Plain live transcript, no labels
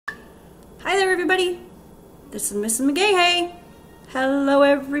Hi there, everybody. This is Mrs McGaughey. Hello,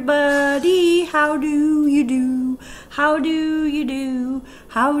 everybody. How do you do? How do you do?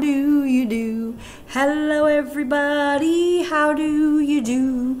 How do you do? Hello, everybody. How do you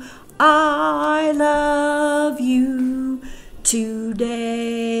do? I love you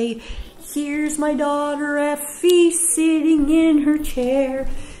today. Here's my daughter Effie sitting in her chair,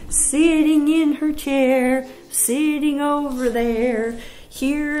 sitting in her chair, sitting over there.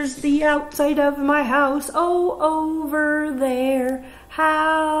 Here's the outside of my house, oh, over there.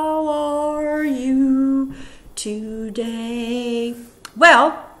 How are you today?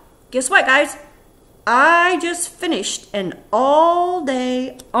 Well, guess what, guys? I just finished an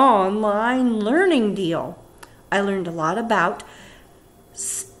all-day online learning deal. I learned a lot about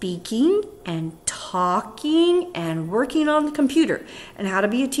speaking and talking and working on the computer and how to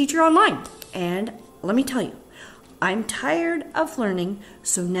be a teacher online. And let me tell you, I'm tired of learning,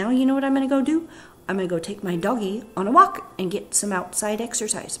 so now you know what I'm going to go do? I'm going to go take my doggie on a walk and get some outside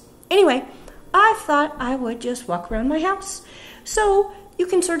exercise. Anyway, I thought I would just walk around my house so you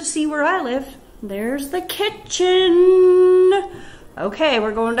can sort of see where I live. There's the kitchen. Okay,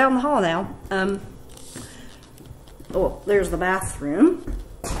 we're going down the hall now. Oh, there's the bathroom.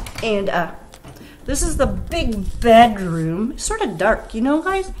 And this is the big bedroom. It's sort of dark, you know,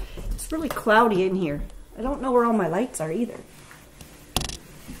 guys? It's really cloudy in here. I don't know where all my lights are either.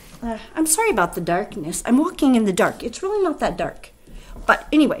 I'm sorry about the darkness. I'm walking in the dark. It's really not that dark. But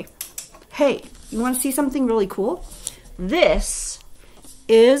anyway, hey, you want to see something really cool? This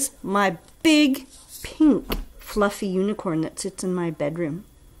is my big pink fluffy unicorn that sits in my bedroom.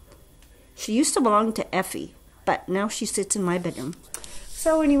 She used to belong to Effie, but now she sits in my bedroom.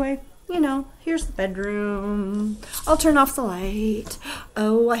 So anyway, you know, here's the bedroom. I'll turn off the light.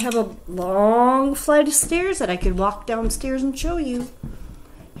 Oh, I have a long flight of stairs that I could walk downstairs and show you.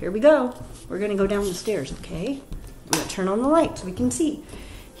 Here we go. We're going to go down the stairs, okay? I'm going to turn on the light so we can see.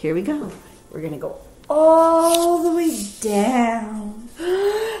 Here we go. We're going to go all the way down.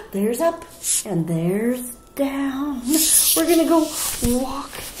 There's up and there's down. We're going to go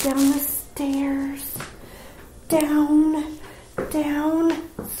walk down the stairs. Down, down,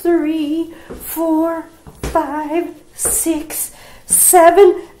 3, 4, 5, 6,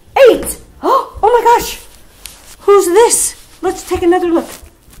 7, 8. Oh my gosh. Who's this? Let's take another look.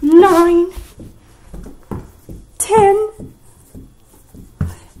 9, 10,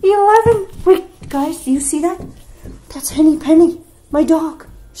 11. Wait, guys, do you see that? That's Henny Penny, my dog.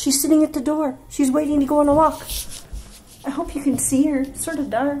 She's sitting at the door. She's waiting to go on a walk. I hope you can see her. It's sort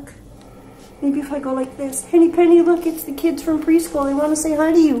of dark. Maybe if I go like this. Henny Penny, look, it's the kids from preschool. They want to say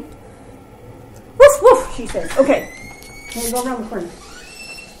hi to you. Woof, woof, she says. Okay, I'm going to go around the corner.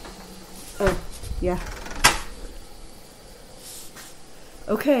 Oh, yeah.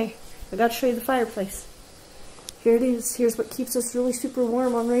 Okay, I got to show you the fireplace. Here it is. Here's what keeps us really super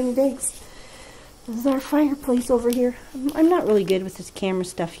warm on rainy days. This is our fireplace over here. I'm not really good with this camera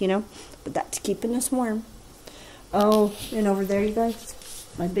stuff, you know, but that's keeping us warm. Oh, and over there, you guys,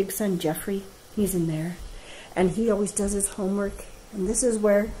 my big son Jeffrey, he's in there, and he always does his homework. And this is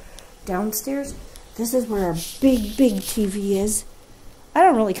where, downstairs, this is where our big TV is. I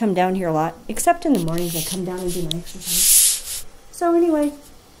don't really come down here a lot, except in the mornings I come down and do my exercise. So anyway,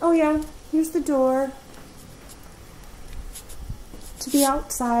 oh yeah, here's the door to the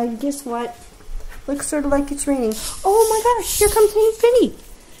outside. Guess what? Looks sort of like it's raining. Oh my gosh, here comes Henny Penny.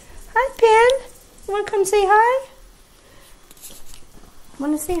 Hi, Pen. You want to come say hi?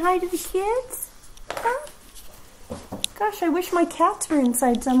 Want to say hi to the kids? Huh? Gosh, I wish my cats were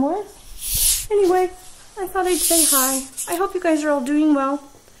inside somewhere. Anyway, I thought I'd say hi. I hope you guys are all doing well.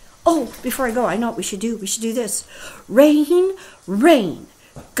 Oh, before I go, I know what we should do. We should do this. Rain, rain,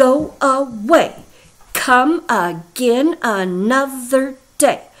 go away. Come again another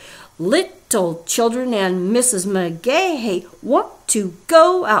day. Little children and Mrs. McGaughey want to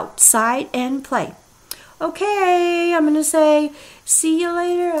go outside and play. Okay, I'm going to say, see you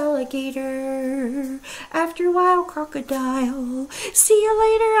later, alligator. After a while, crocodile. See you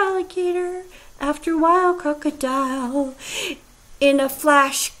later, alligator. After a while, crocodile. In a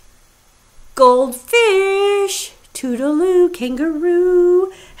flash, goldfish. Toodaloo,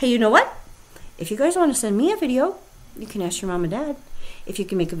 kangaroo. Hey, you know what? If you guys want to send me a video, you can ask your mom and dad if you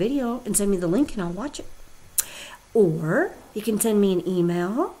can make a video and send me the link and I'll watch it. Or you can send me an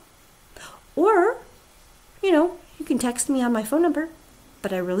email. Or, you know, you can text me on my phone number.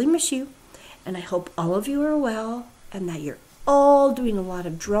 But I really miss you. And I hope all of you are well and that you're all doing a lot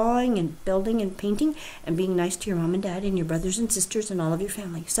of drawing and building and painting and being nice to your mom and dad and your brothers and sisters and all of your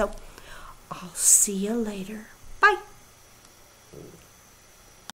family. So, I'll see you later. Bye.